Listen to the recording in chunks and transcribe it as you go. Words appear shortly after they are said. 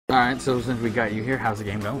All right, so since we got you here, how's the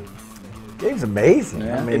game going? Game's amazing.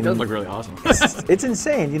 Yeah, I mean, it does look really awesome. it's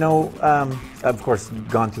insane. You know, of course,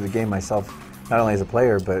 gone through the game myself, not only as a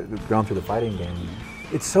player, but gone through the fighting game.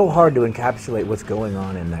 It's so hard to encapsulate what's going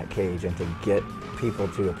on in that cage and to get people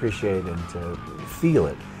to appreciate and to feel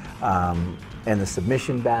it. And the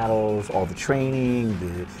submission battles, all the training,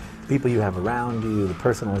 the people you have around you, the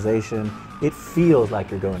personalization, it feels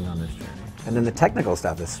like you're going on this journey. And then the technical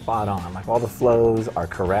stuff is spot on. Like all the flows are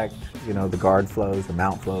correct, you know, the guard flows, the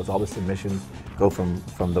mount flows, all the submissions go from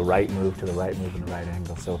the right move to the right move in the right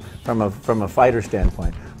angle. So from a fighter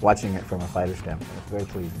standpoint, watching it from a fighter standpoint, it's very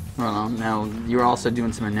pleasing. Well, now you're also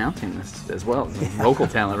doing some announcing this as well, vocal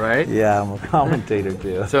talent, right? Yeah, I'm a commentator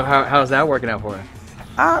too. So how's that working out for you?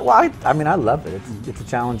 Well, I mean, I love it. It's a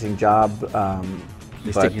challenging job.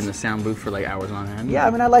 You're sticking in the sound booth for like hours on end? Yeah, I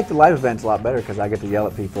mean, I like the live events a lot better because I get to yell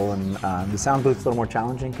at people, and the sound booth's a little more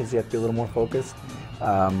challenging because you have to be a little more focused.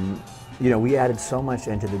 You know, we added so much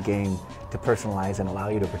into the game to personalize and allow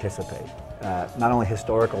you to participate. Not only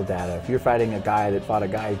historical data. If you're fighting a guy that fought a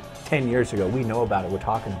guy 10 years ago, we know about it, we're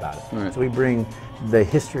talking about it. Right. So we bring the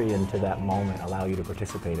history into that moment, allow you to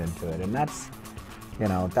participate into it, and that's, you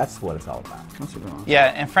know, that's what it's all about. That's super awesome.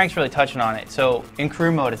 Yeah, and Frank's really touching on it. So in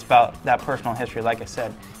career mode, it's about that personal history, like I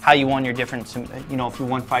said, how you won your different, you know, if you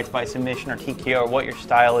won fights by submission or TKO, or what your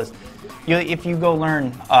style is. If you go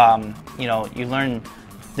learn, you know, you learn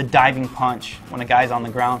the diving punch when a guy's on the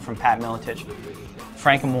ground from Pat Miletich.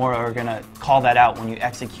 Frank and Mora are going to call that out when you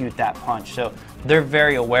execute that punch. So they're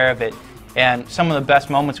very aware of it. And some of the best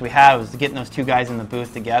moments we have is getting those two guys in the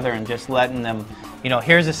booth together and just letting them, you know,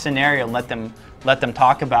 here's a scenario, let them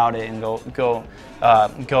talk about it and go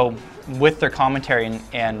with their commentary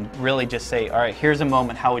and really just say, all right, here's a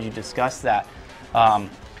moment, how would you discuss that?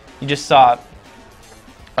 You just saw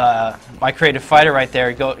my creative fighter right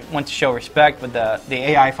there went to show respect, but the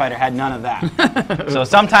AI fighter had none of that. So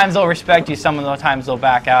sometimes they'll respect you, some of the times they'll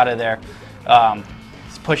back out of there.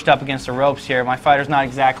 He's pushed up against the ropes here. My fighter's not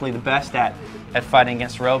exactly the best at fighting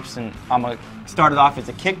against ropes, and I'm started off as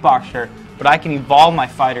a kickboxer, but I can evolve my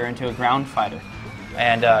fighter into a ground fighter.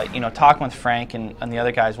 And you know, talking with Frank and the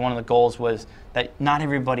other guys, one of the goals was that not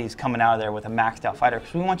everybody's coming out of there with a maxed out fighter,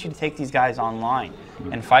 because we want you to take these guys online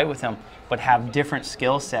and fight with them, but have different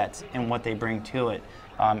skill sets and what they bring to it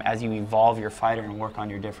as you evolve your fighter and work on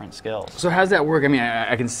your different skills. So how's that work? I mean,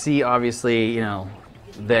 I can see obviously, you know,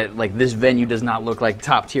 that like this venue does not look like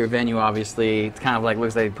top tier venue. Obviously, it's kind of like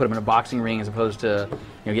looks like they put them in a boxing ring as opposed to, you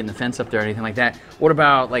know, getting the fence up there or anything like that. What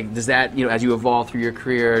about like, does that, you know, as you evolve through your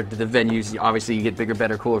career, do the venues, obviously you get bigger,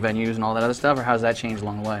 better, cooler venues and all that other stuff, or how's that changed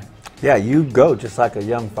along the way? Yeah, you go just like a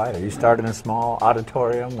young fighter. You start in a small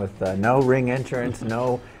auditorium with no ring entrance,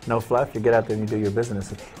 no fluff. You get out there and you do your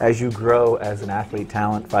business. As you grow as an athlete,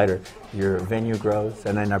 talent, fighter, your venue grows,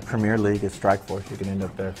 and then our Premier League is Strikeforce. You can end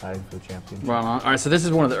up there fighting for the champion. Right on. All right, so this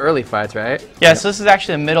is one of the early fights, right? Yeah, so this is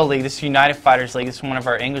actually the middle league. This is United Fighters League. This is one of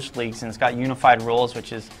our English leagues, and it's got unified rules,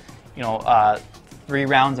 which is, you know, 3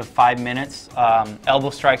 rounds of 5 minutes. Elbow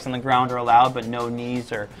strikes on the ground are allowed, but no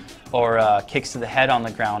knees or kicks to the head on the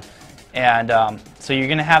ground. And so you're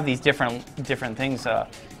going to have these different things.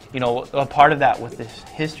 You know, a part of that with this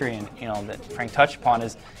history, and you know that Frank touched upon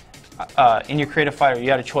is in your creative fighter,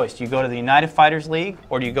 you had a choice. Do you go to the United Fighters League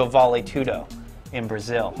or do you go Vale Tudo in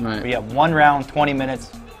Brazil? Right. Where you have 1 round, 20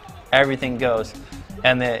 minutes, everything goes.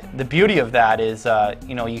 And the beauty of that is,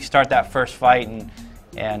 you know, you start that first fight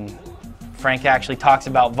and Frank actually talks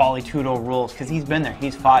about Vale Tudo rules because he's been there.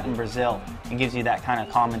 He's fought in Brazil and gives you that kind of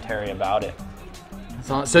commentary about it.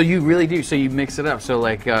 So you really do. So you mix it up. So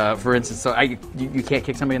like, for instance, so you can't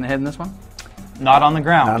kick somebody in the head in this one? Not on the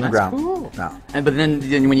ground. Not on the ground. Cool. No. But then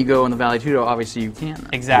when you go in the Vale Tudo, obviously you can.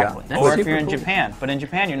 Exactly. Yeah. Or if you're in cool. Japan. But in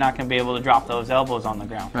Japan, you're not going to be able to drop those elbows on the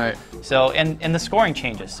ground. Right. So, and the scoring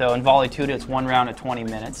changes. So in Vale Tudo, it's 1 round at 20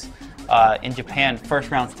 minutes. In Japan, first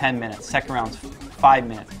round's 10 minutes, second round's 5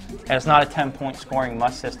 minutes. And it's not a 10-point scoring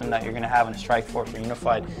must system that you're going to have in Strikeforce or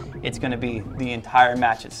Unified. It's going to be the entire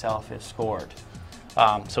match itself is scored.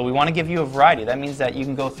 So we want to give you a variety. That means that you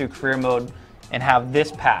can go through career mode and have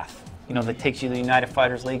this path, you know, that takes you to the United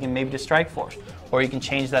Fighters League and maybe to Strikeforce. Or you can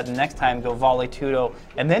change that the next time, go Vale Tudo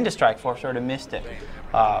and then to Strikeforce or to Mystic.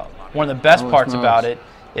 One of the best parts about it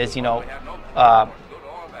is, you know,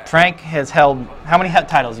 Frank has held, how many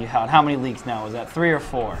titles you held? How many leagues now? Is that 3 or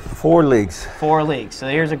 4? 4 leagues. 4 leagues. So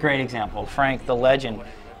here's a great example. Frank, the legend,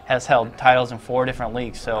 has held titles in 4 different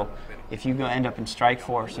leagues. So if you end up in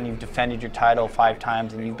Strikeforce and you've defended your title 5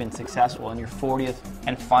 times and you've been successful in your 40th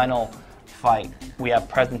and final fight, we have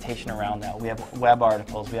presentation around that. We have web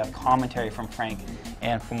articles. We have commentary from Frank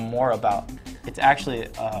and from more about. It's actually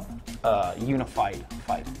unified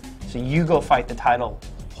fight. So you go fight the title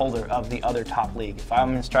holder of the other top league. If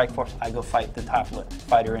I'm in Strikeforce, I go fight the top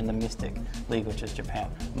fighter in the Mystic League, which is Japan.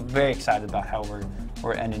 I'm very excited about how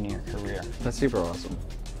we're ending your career. That's super awesome.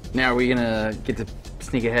 Now, are we gonna get to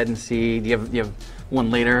sneak ahead and see? Do you have one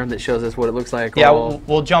later that shows us what it looks like? Yeah,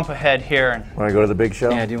 we'll jump ahead here. And Want to go to the big show?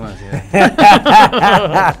 Yeah, I do want to see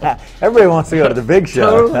that. Everybody wants to go to the big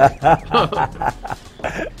show.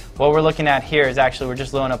 What we're looking at here is actually we're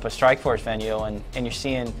just loading up a Strikeforce venue, and you're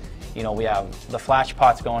seeing, you know, we have the flash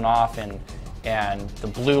pots going off and the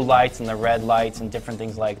blue lights and the red lights and different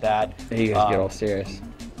things like that. You guys get all serious.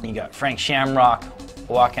 You got Frank Shamrock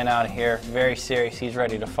walking out of here, very serious. He's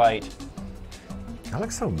ready to fight. I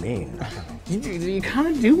look so mean. You kind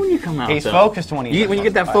of do when you come out. He's though. focused when when you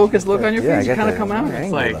get that focused look on your face, you kind of come out.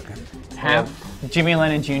 It's like Jimmy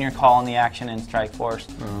Lennon Jr. calling the action in Strikeforce.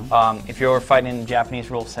 If you're fighting Japanese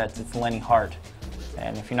rule sets, it's Lenny Hart.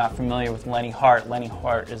 And if you're not familiar with Lenny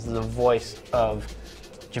Hart is the voice of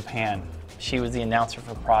Japan. She was the announcer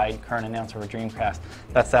for Pride, current announcer for Dreamcast.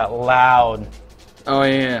 That's that loud,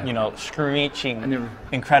 you know, screeching,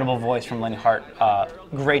 incredible voice from Lenny Hart.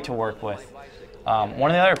 Great to work with. One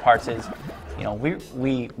of the other parts is, you know,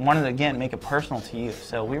 we wanted to, again, make it personal to you.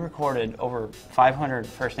 So we recorded over 500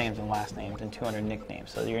 first names and last names and 200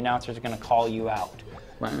 nicknames. So your announcer's going to call you out.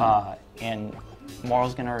 Wow. And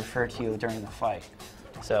Moral's going to refer to you during the fight.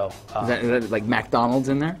 So is that like McDonald's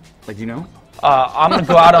in there? Like, do you know? I'm going to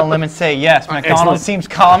go out on a limb and say yes. McDonald's seems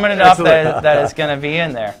common enough that it's going to be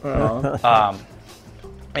in there.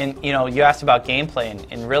 And you know, you asked about gameplay,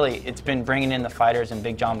 and really, it's been bringing in the fighters and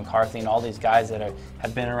Big John McCarthy and all these guys that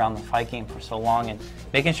have been around the fight game for so long, and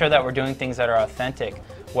making sure that we're doing things that are authentic,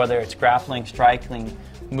 whether it's grappling, striking,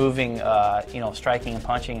 moving, you know, striking and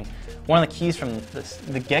punching. And one of the keys from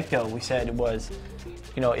the get-go we said was,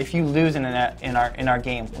 you know, if you lose in our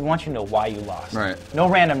game, we want you to know why you lost. Right. No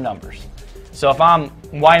random numbers. So if I'm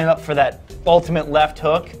winding up for that ultimate left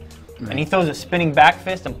hook, and he throws a spinning back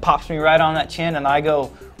fist and pops me right on that chin, and I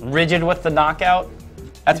go rigid with the knockout,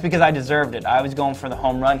 that's because I deserved it. I was going for the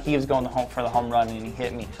home run, he was going for the home run, and he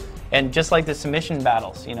hit me. And just like the submission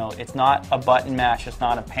battles, you know, it's not a button mash, it's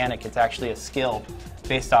not a panic, it's actually a skill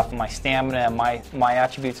based off of my stamina and my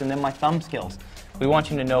attributes, and then my thumb skills. We want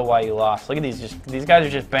you to know why you lost. Look at these guys are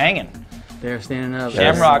just banging. They're standing up.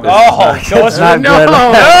 Shamrock. It's not good. It's not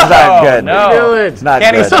good. No. It's not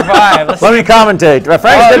Can good. he survive? Let me commentate. Frank's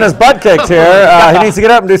getting his butt kicked here. He needs to get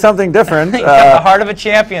up and do something different. He's got the heart of a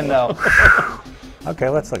champion, though.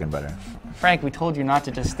 Okay, that's looking better. Frank, we told you not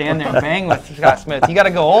to just stand there and bang with Scott Smith. You got to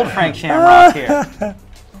go old Frank Shamrock here.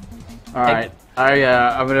 All right.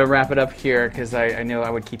 I'm going to wrap it up here because I know I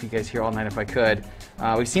would keep you guys here all night if I could.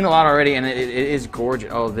 We've seen a lot already, and it is gorgeous.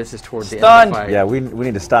 Oh, this is towards the end of the fight. Yeah, we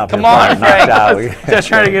need to stop. Come on, Frank. Just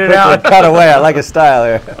trying to get it out. Cut away. I like his style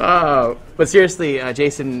here. But seriously,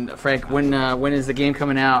 Jason, Frank, when is the game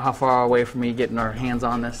coming out? How far away from me getting our hands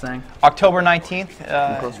on this thing? October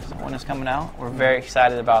 19th is when it's coming out. We're very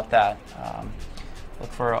excited about that. Look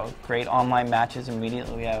for great online matches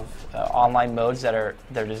immediately. We have online modes they're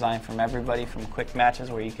designed from everybody, from quick matches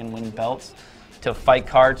where you can win belts, to fight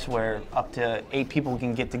cards where up to 8 people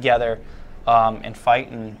can get together and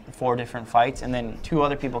fight in 4 different fights, and then 2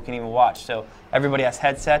 other people can even watch. So everybody has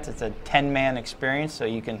headsets. It's a 10-man experience, so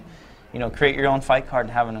you can, you know, create your own fight card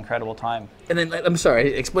and have an incredible time. And then, I'm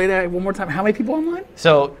sorry, explain that one more time. How many people online?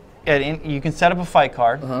 So you can set up a fight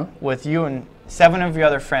card with you, and 7 of your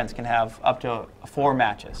other friends can have up to 4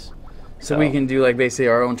 matches. So we can do like basically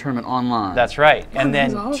our own tournament online. That's right. And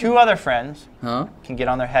then awesome. 2 other friends can get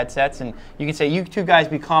on their headsets, and you can say, you 2 guys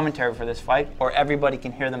be commentary for this fight, or everybody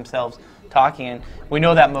can hear themselves talking. And we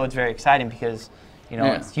know that mode's very exciting because, you know,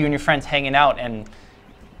 it's you and your friends hanging out, and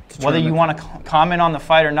whether you want to comment on the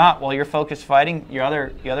fight or not, while you're focused fighting, your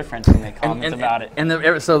other friends can make comments about it.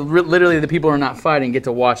 And so literally the people who are not fighting get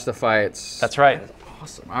to watch the fights. That's right.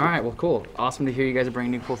 Awesome. All right. Well, cool. Awesome to hear you guys are bringing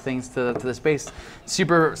new cool things to the space.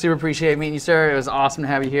 Super appreciate meeting you, sir. It was awesome to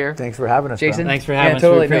have you here. Thanks for having us, Jason. Thanks for having us.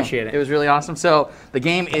 Totally. We appreciate it. It was really awesome. So the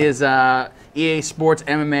game is EA Sports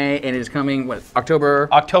MMA, and it is coming October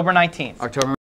 19th. October.